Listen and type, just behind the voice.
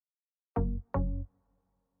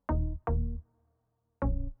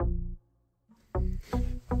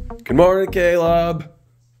Good morning, Kaleb.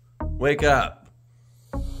 Wake up.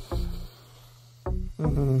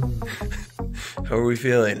 How are we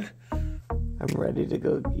feeling? I'm ready to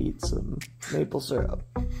go eat some maple syrup.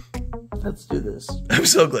 Let's do this. I'm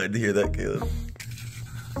so glad to hear that, Kaleb.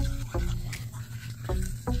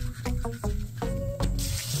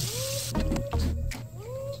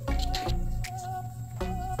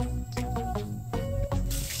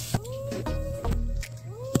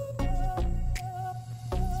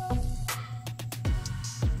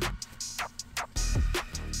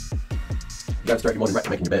 You gotta start your morning right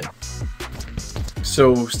by making your bed.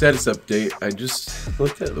 So, status update. I just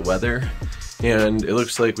looked at the weather, and it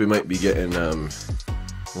looks like we might be getting a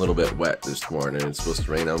little bit wet this morning. It's supposed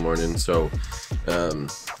to rain all morning, so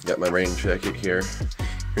got my rain jacket here.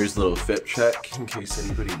 Here's a little fit check in case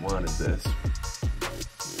anybody wanted this.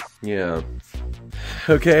 Yeah.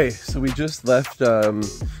 Okay, so we just left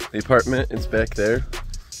the apartment. It's back there.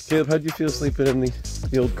 Kaleb, how'd you feel sleeping in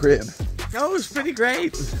the old crib? Oh, it was pretty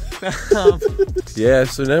great. Yeah,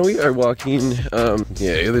 so now we are walking,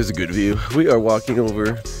 yeah, there's a good view. We are walking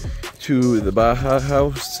over to the Baja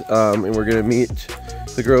house, and we're gonna meet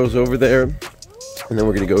the girls over there, and then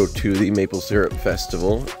we're gonna go to the Maple Syrup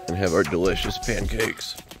Festival and have our delicious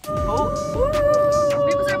pancakes. Oh, woo!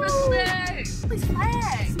 Maple Syrup Festival Day! These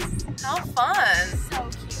flags! How fun! So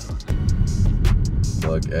cute.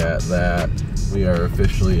 Look at that. We are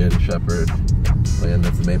officially in Shepherd, land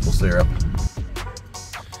of the maple syrup.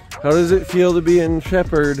 How does it feel to be in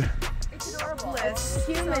Shepherd? It's adorable. It's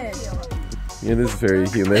humid. It is very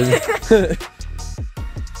humid.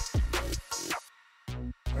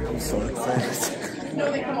 I'm so excited. No,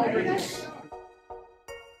 they come over.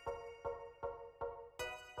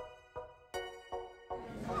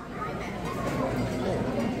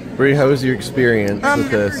 Bree, how was your experience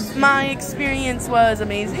with this? My experience was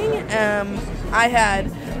amazing. I had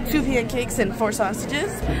 2 pancakes and 4 sausages,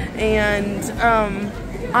 and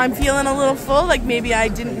I'm feeling a little full. Like maybe I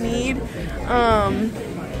didn't need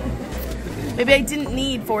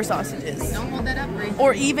 4 sausages. Don't hold that up, Bree.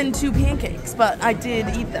 Or even 2 pancakes, but I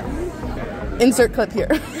did eat them. Insert clip here.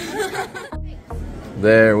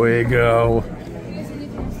 There we go.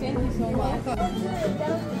 Thank you so much.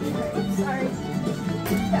 Sorry.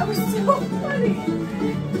 That was so funny.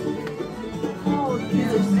 Oh, these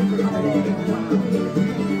are super funny.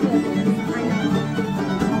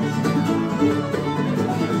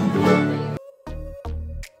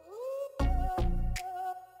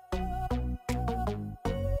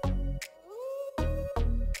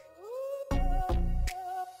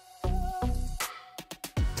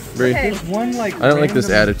 Bree, One like I don't like this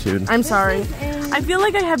attitude. I'm sorry. I feel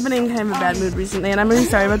like I have been in kind of a bad mood recently, and I'm really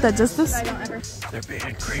sorry about that, Justice. They're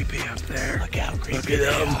being creepy up there. Look how creepy they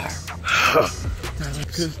are.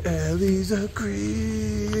 Because Ellie's a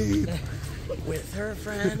creep. with her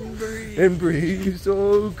friend Bree. And Bree's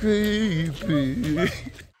so creepy.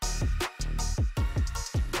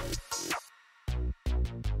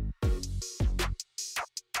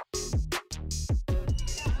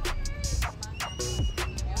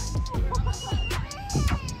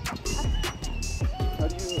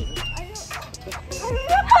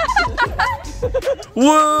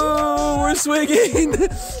 Whoa, we're swinging.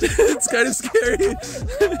 It's kind of scary.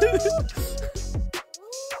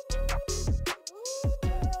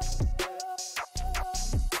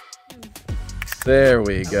 There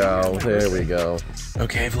we go. There we go.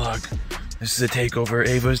 Okay, vlog. This is a takeover.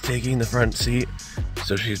 Ava's taking the front seat,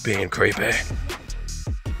 so she's being creepy.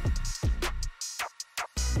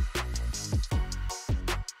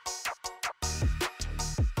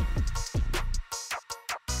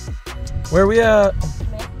 Where are we at?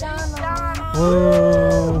 McDonald's.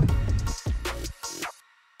 Whoa.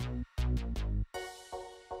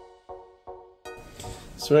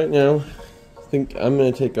 So right now, I think I'm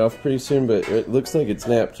gonna take off pretty soon, but it looks like it's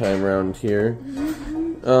nap time around here.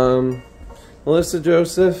 Melissa,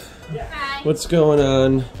 Joseph, Hi. what's going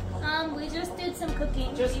on? We just did some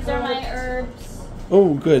cooking. These are my herbs.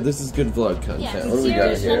 Oh, good. This is good vlog content. Yes. What do we got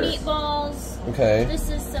Here's the here? meatballs. Okay. This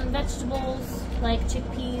is some vegetables like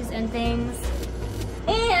chickpeas and things.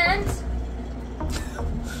 And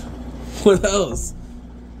What else?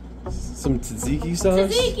 Some tzatziki sauce?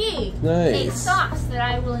 tzatziki. Nice. A sauce that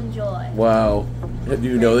I will enjoy. Wow. Do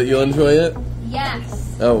you know that you'll enjoy it?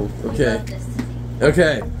 Yes. Oh, I okay. love this.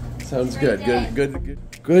 Okay. Sounds good. Great day. Good.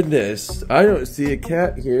 Goodness, I don't see a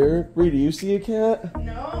cat here. Bree, do you see a cat?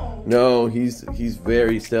 No. No, he's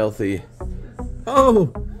very stealthy.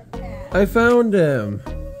 Oh, I found him.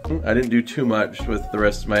 I didn't do too much with the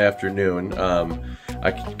rest of my afternoon. I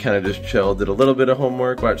kind of just chilled, did a little bit of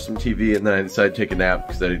homework, watched some TV, and then I decided to take a nap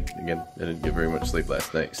because I didn't get very much sleep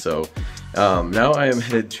last night. So now I am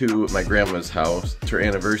headed to my grandma's house. It's her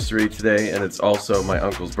anniversary today, and it's also my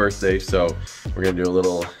uncle's birthday, so we're gonna do a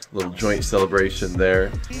little joint celebration there.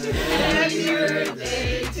 Happy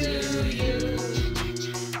birthday to you.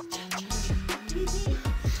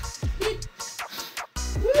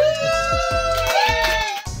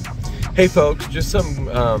 Hey folks, just some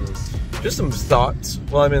thoughts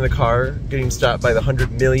while I'm in the car getting stopped by the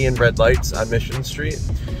 100 million red lights on Mission Street.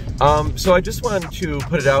 So I just wanted to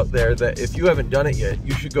put it out there that if you haven't done it yet,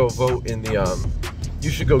 you should go vote in the,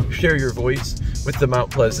 you should go share your voice with the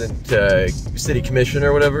Mount Pleasant City Commission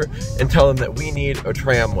or whatever, and tell them that we need a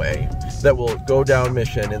tramway that will go down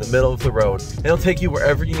Mission in the middle of the road, and it'll take you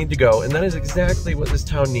wherever you need to go, and that is exactly what this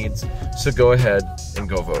town needs. So go ahead and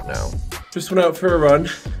go vote now. Just went out for a run.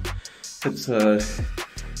 It's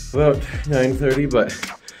about 9:30, but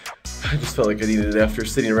I just felt like I needed it after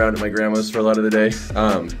sitting around at my grandma's for a lot of the day.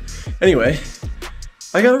 Anyway,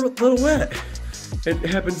 I got a little wet. It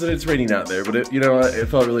happens that it's raining out there, but it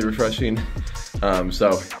felt really refreshing.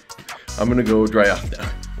 So I'm gonna go dry off now.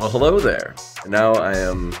 Well, hello there. Now I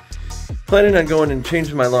am planning on going and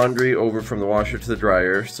changing my laundry over from the washer to the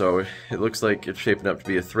dryer, so it looks like it's shaping up to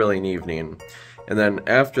be a thrilling evening. And then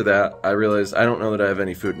after that, I realized I don't know that I have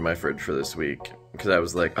any food in my fridge for this week, because I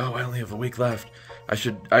was like, oh, I only have a week left. I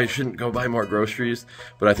shouldn't go buy more groceries,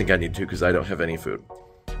 but I think I need to because I don't have any food.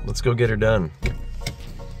 Let's go get her done.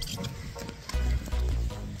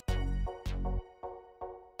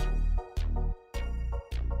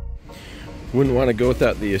 Wouldn't want to go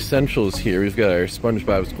without the essentials here. We've got our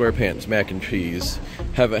SpongeBob SquarePants mac and cheese.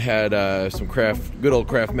 Haven't had some good old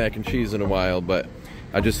Kraft mac and cheese in a while, but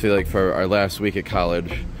I just feel like for our last week at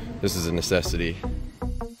college, this is a necessity.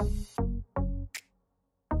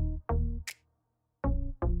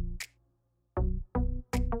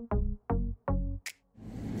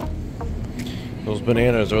 Those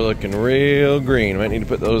bananas are looking real green. Might need to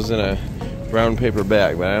put those in a brown paper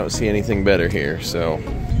bag, but I don't see anything better here, so.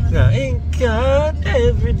 I ain't got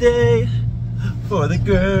every day for the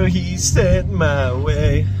girl he sent my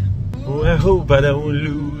way. Oh, I hope I don't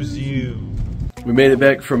lose you. We made it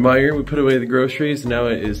back from Meijer, we put away the groceries, and now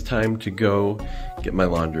it is time to go get my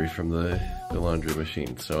laundry from the laundry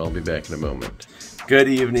machine, so I'll be back in a moment. Good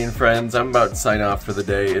evening, friends. I'm about to sign off for the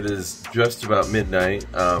day. It is just about midnight,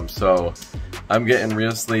 so I'm getting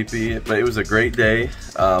real sleepy, but it was a great day.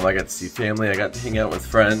 I got to see family, I got to hang out with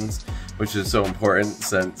friends, which is so important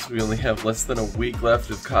since we only have less than a week left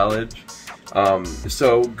of college.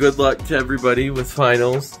 So good luck to everybody with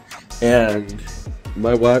finals, and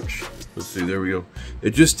my watch, let's see, there we go. It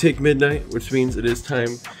just ticked midnight, which means it is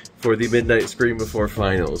time for the midnight scream before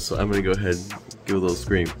finals. So I'm gonna go ahead and give a little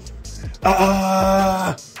scream.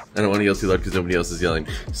 Ah! I don't want to yell too loud because nobody else is yelling.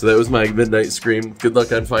 So that was my midnight scream. Good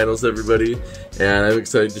luck on finals, everybody. And I'm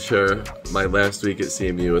excited to share my last week at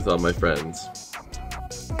CMU with all my friends.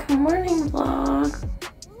 Good morning, vlog.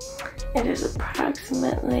 It is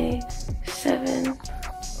approximately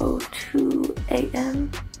 7:02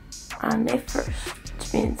 a.m. on May 1st.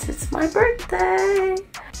 Which means it's my birthday.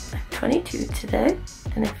 I'm 22 today,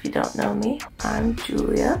 and if you don't know me, I'm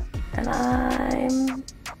Julia, and I'm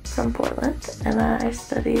from Portland, and I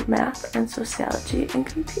studied math and sociology and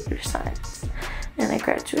computer science, and I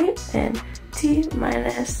graduate in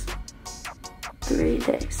T-3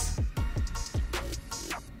 days.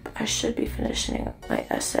 I should be finishing my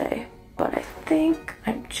essay, but I think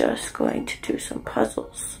I'm just going to do some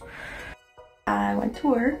puzzles. I went to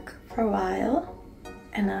work for a while,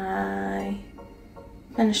 and I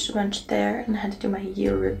finished a bunch there and had to do my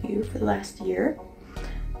year review for the last year.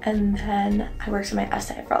 And then I worked on my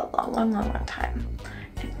essay for a long time.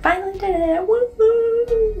 I finally did it,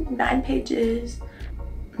 woohoo! 9 pages.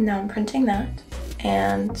 Now I'm printing that.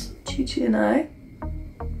 And Chi-Chi and I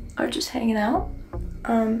are just hanging out.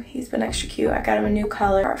 He's been extra cute. I got him a new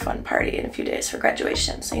collar for our fun party in a few days for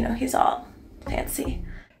graduation. So, you know, he's all fancy.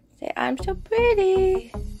 Say, I'm so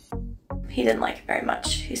pretty. He didn't like it very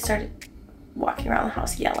much. He started walking around the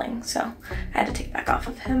house yelling, so I had to take it back off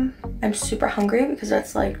of him. I'm super hungry because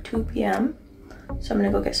it's like 2 p.m. So I'm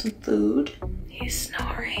gonna go get some food. He's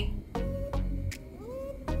snoring.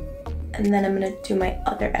 And then I'm gonna do my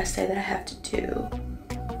other essay that I have to do.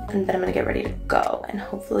 And then I'm gonna get ready to go, and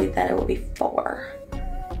hopefully then it will be 4.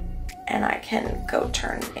 And I can go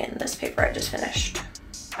turn in this paper I just finished.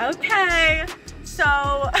 Okay, so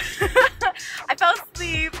I fell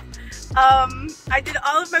asleep I did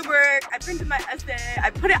all of my work, I printed my essay, I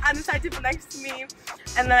put it on the side table next to me,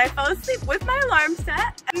 and then I fell asleep with my alarm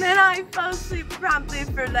set, and then I fell asleep promptly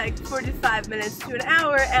for like 45 minutes to an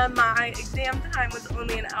hour, and my exam time was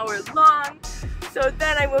only an hour long. So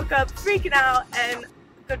then I woke up freaking out, and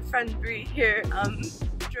good friend Bree here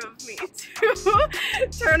drove me to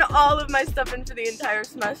turn all of my stuff in for the entire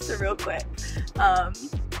semester real quick.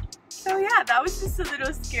 So yeah, that was just a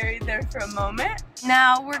little scary there for a moment.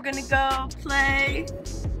 Now we're gonna go play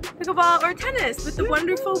pickleball or tennis with the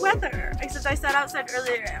wonderful weather. Except I sat outside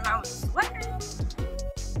earlier and I was sweating.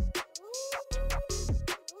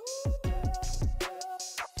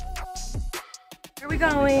 Where are we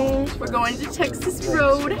going? We're going to Texas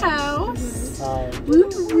Roadhouse. Woo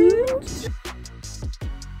woo.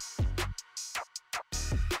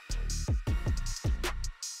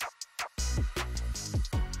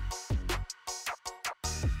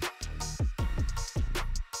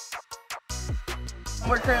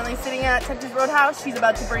 We're currently sitting at Texas Roadhouse. She's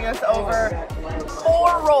about to bring us over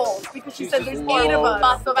 4 rolls because she said there's 8 of us.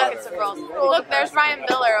 Lots of buckets of rolls. Look, there's Ryan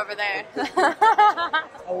Miller over there.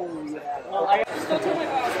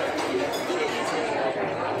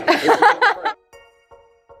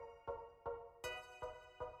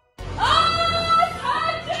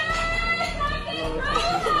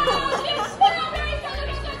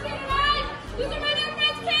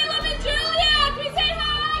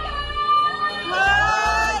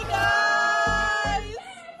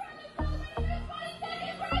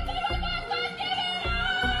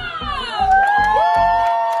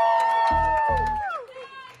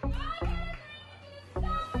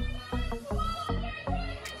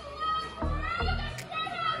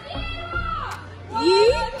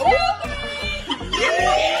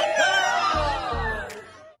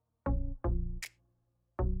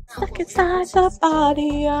 Stuck inside the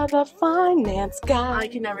body of a finance guy. I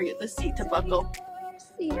can never get the seat to buckle.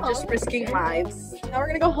 We're just risking lives. Now we're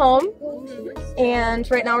gonna go home, and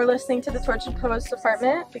right now we're listening to the Tortured Poets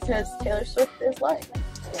Apartment because Taylor Swift is live.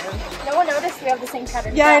 No one noticed we have the same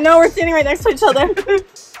pattern. Yeah, I know, we're standing right next to each other.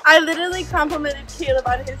 I literally complimented Caleb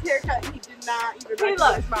on his haircut and he did not even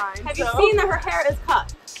recognize mine. Have you seen that her hair is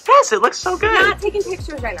cut? Yes, it looks so good. I'm not taking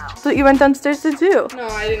pictures right now. That's what you went downstairs to do. No,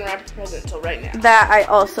 I didn't wrap the present until right now. That I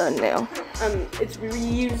also knew. It's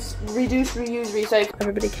reuse, reduce, reuse, recycle.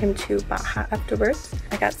 Everybody came to Baja afterwards.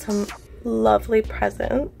 I got some lovely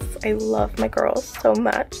presents. I love my girls so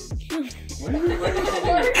much.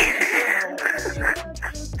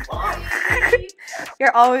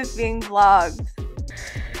 You're always being vlogged.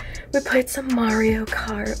 We played some Mario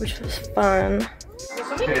Kart, which was fun.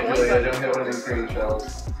 Okay, Julia, I don't have any green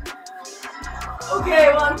shells. Okay,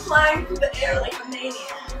 well I'm flying through the air like a maniac,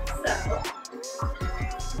 so.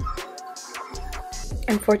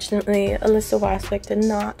 Unfortunately, Alyssa Waswick did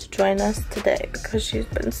not join us today because she's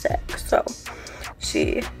been sick, so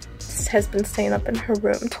she has been staying up in her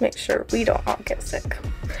room to make sure we don't all get sick.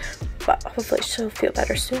 But hopefully she'll feel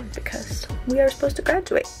better soon because we are supposed to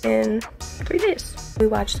graduate in 3 days. We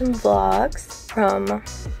watched some vlogs from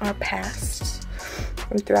our past,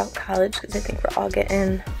 from throughout college, because I think we're all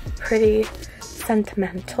getting pretty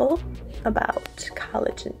sentimental about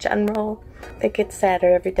college in general. It gets sadder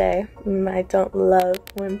every day. I don't love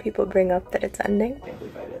when people bring up that it's ending.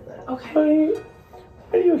 Okay.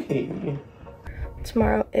 Why do you hate me?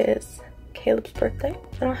 Tomorrow is Caleb's birthday.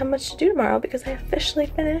 I don't have much to do tomorrow because I officially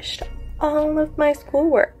finished all of my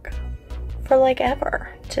schoolwork for like ever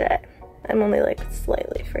today. I'm only like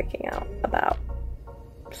slightly freaking out about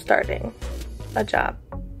starting a job.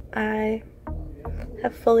 I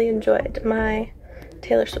have fully enjoyed my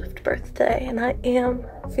Taylor Swift birthday and I am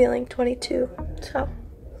feeling 22, so.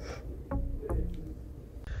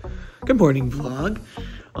 Good morning, vlog.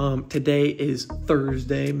 Today is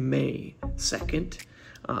Thursday, May 2nd,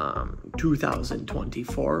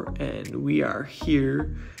 2024, and we are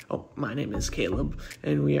here. Oh, my name is Caleb,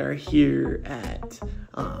 and we are here at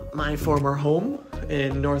my former home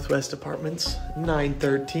in Northwest Apartments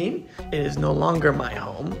 913. It is no longer my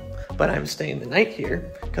home, but I'm staying the night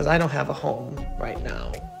here because I don't have a home right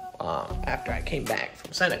now after I came back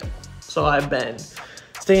from Senegal. So I've been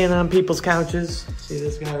staying on people's couches. See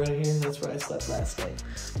this guy right here? That's where I slept last night.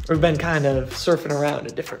 We've been kind of surfing around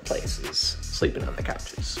at different places, sleeping on the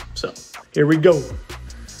couches. So here we go.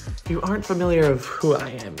 If you aren't familiar with who I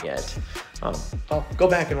am yet, I'll go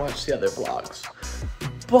back and watch the other vlogs.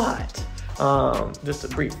 But just a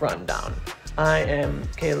brief rundown. I am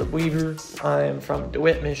Kaleb Weaver. I am from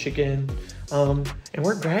DeWitt, Michigan, and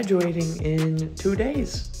we're graduating in 2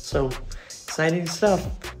 days. So exciting stuff.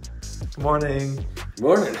 Good morning. Good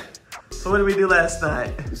morning. So what did we do last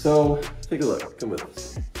night? So, take a look. Come with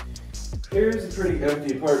us. Here's a pretty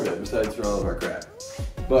empty apartment besides for all of our crap.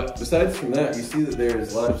 But besides from that, you see that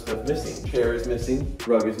there's a lot of stuff missing. Chair is missing,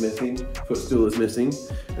 rug is missing, footstool is missing.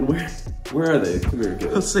 And where are they? Come here,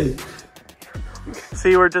 Caleb. Let's see.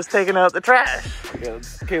 See, we're just taking out the trash. Yeah,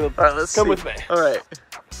 Caleb, All right, let's come see. with me. All right.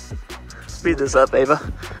 Speed this up, Ava.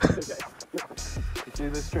 Okay. You see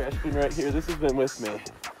this trash bin right here? This has been with me.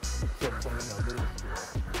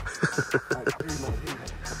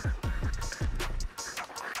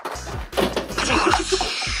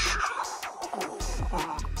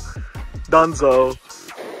 Dunzo.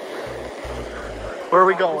 Where are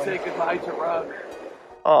we going? Say goodbye to Rug.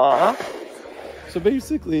 Aw. So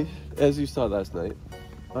basically, as you saw last night,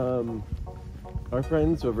 our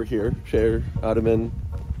friends over here, Cher, Ottoman,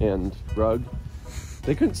 and Rug,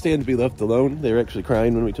 they couldn't stand to be left alone. They were actually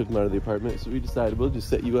crying when we took them out of the apartment, so we decided we'll just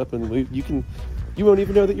set you up and you won't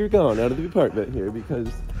even know that you're gone out of the apartment here because,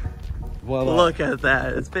 voila. Look at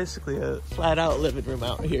that. It's basically a flat out living room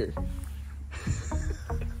out here.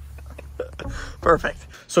 Perfect.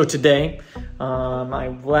 So today, I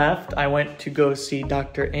left. I went to go see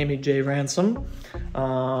Dr. Amy J. Ransom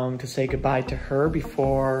to say goodbye to her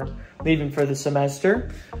before leaving for the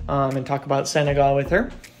semester and talk about Senegal with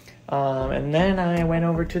her. And then I went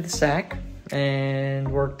over to the SAC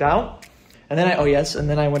and worked out. And then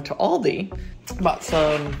I went to Aldi, bought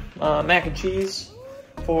some mac and cheese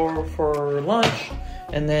for lunch,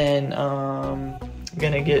 and then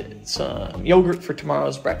gonna get some yogurt for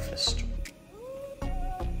tomorrow's breakfast.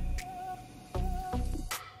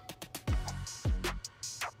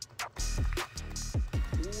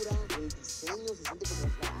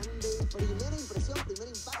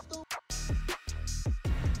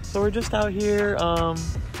 So we're just out here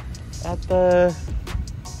at the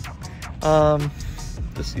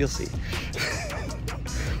you'll see.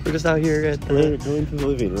 We're just out here at the We're going to the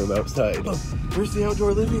living room outside. Oh, where's the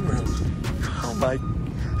outdoor living room? Oh my,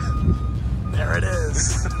 there it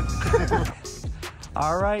is.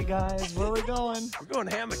 All right, guys, where are we going? We're going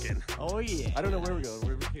hammocking. Oh yeah. I don't know where we're going.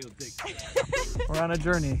 Wherever Caleb takes us. We're on a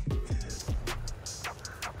journey.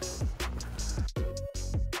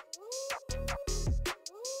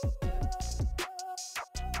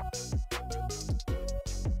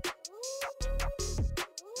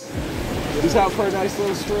 Just out for a nice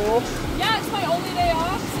little stroll. Yeah, it's my only day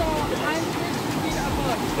off, so I'm here to read a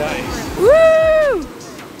book. Nice. Woo!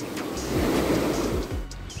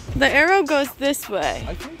 The arrow goes this way.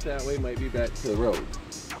 I think that way might be back to the road.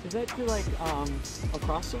 Is that to like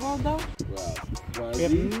across the road though? Wow. We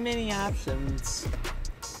have many options.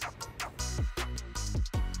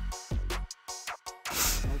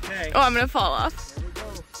 Okay. Oh, I'm gonna fall off. There we go.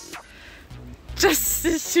 Just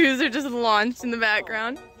his shoes are just launched in the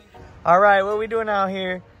background. All right, what are we doing out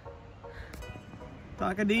here?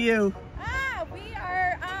 Talking to you. We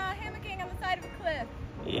are hammocking on the side of a cliff.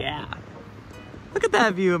 Yeah. Look at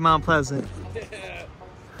that view of Mount Pleasant. Yeah.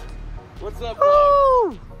 What's up,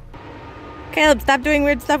 Woo! Caleb, stop doing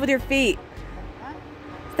weird stuff with your feet. Huh?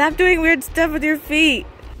 Stop doing weird stuff with your feet.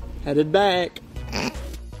 Headed back.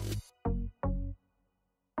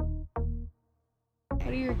 What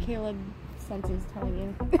are your Caleb senses telling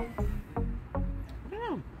you?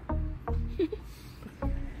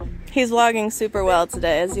 He's vlogging super well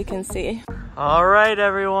today, as you can see. All right,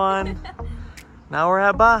 everyone. Now we're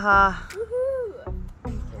at Baja.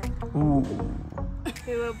 Ooh.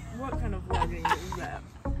 Caleb, what kind of vlogging is that?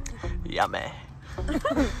 Yummy.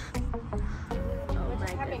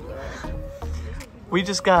 We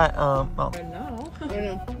just got,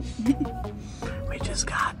 we just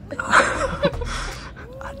got a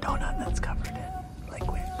donut that's covered in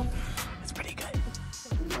liquid. It's pretty good.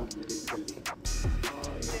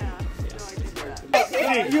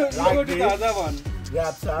 Hey, you go to the other one.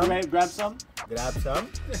 Grab some. Right, grab some. Grab some.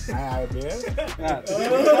 I have a beer. Yeah. Does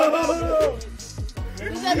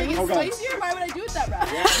that make it spicier? Why would I do it that route?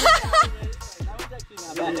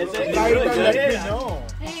 Try it and let me know.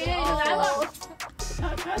 Hey, hello.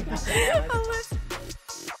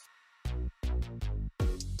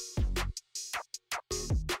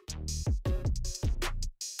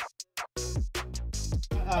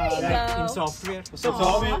 In software.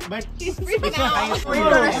 But He's freaking out.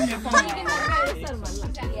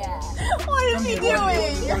 What is he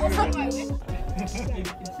doing?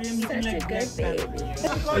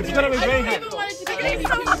 It's gonna be very hard.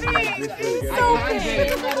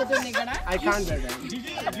 I can't get that.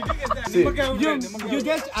 You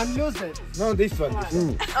just unloose it. No, this one.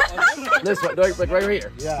 This one, like right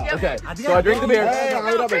here. Yeah. Okay, so I drink the beer. Hey,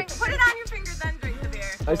 No, put it on your finger, then drink the beer.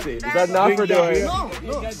 I see. Is that enough or do I? No.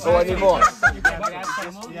 Oh, I need more.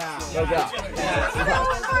 Yeah.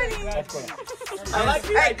 I like it.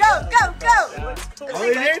 Alright, go, go, go! How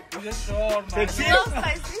is it? Sexy? So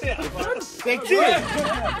spicy. Sexy?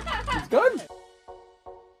 It's good.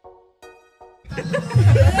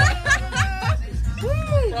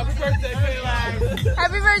 Happy birthday, Kaleb.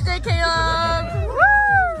 Happy birthday, Caleb!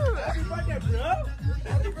 Woo! Happy birthday, bro.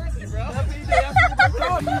 Happy birthday, bro. Happy day after the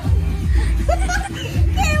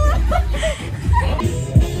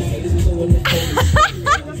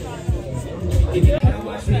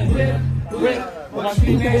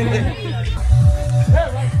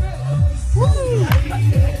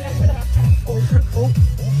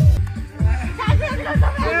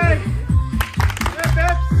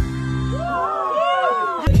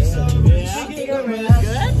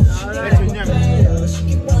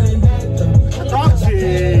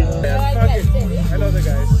Hello, the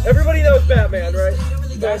guys. Everybody knows Batman, right?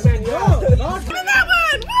 Batman, Not That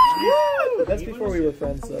one! Woo! That's before we were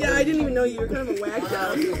friends, though. Yeah, I didn't even know you were kind of a whack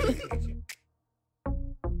job.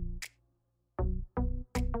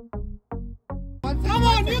 Come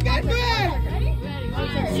on, you can do it!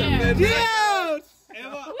 Yes!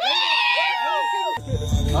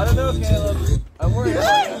 I don't know, Kaleb. I'm worried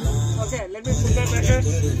about you. Okay, let me put that back here.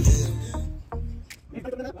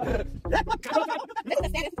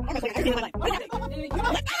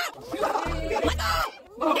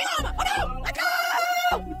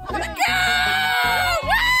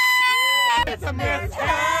 It's a man's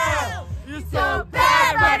hell! You're so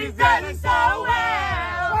bad, but he's done it so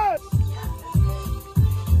well!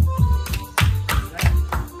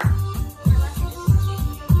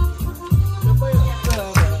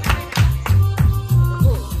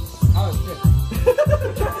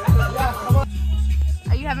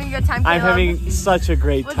 Are you having a good time, Caleb? I'm having such a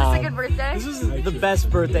great Was time. this a good birthday? This is the best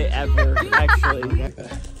birthday ever, actually.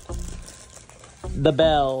 The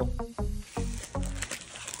bell.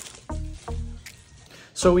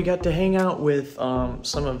 So we got to hang out with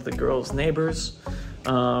some of the girls' neighbors,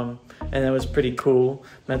 and it was pretty cool.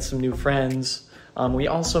 Met some new friends. We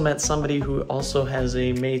also met somebody who also has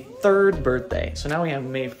a May 3rd birthday. So now we have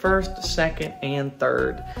May 1st, 2nd, and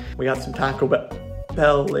 3rd. We got some Taco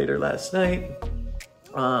Bell later last night.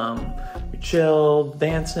 We chilled,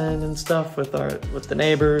 dancing and stuff with the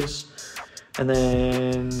neighbors, and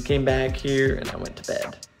then came back here and I went to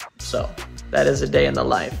bed. So that is a day in the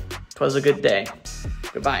life. 'Twas a good day.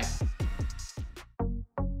 Goodbye.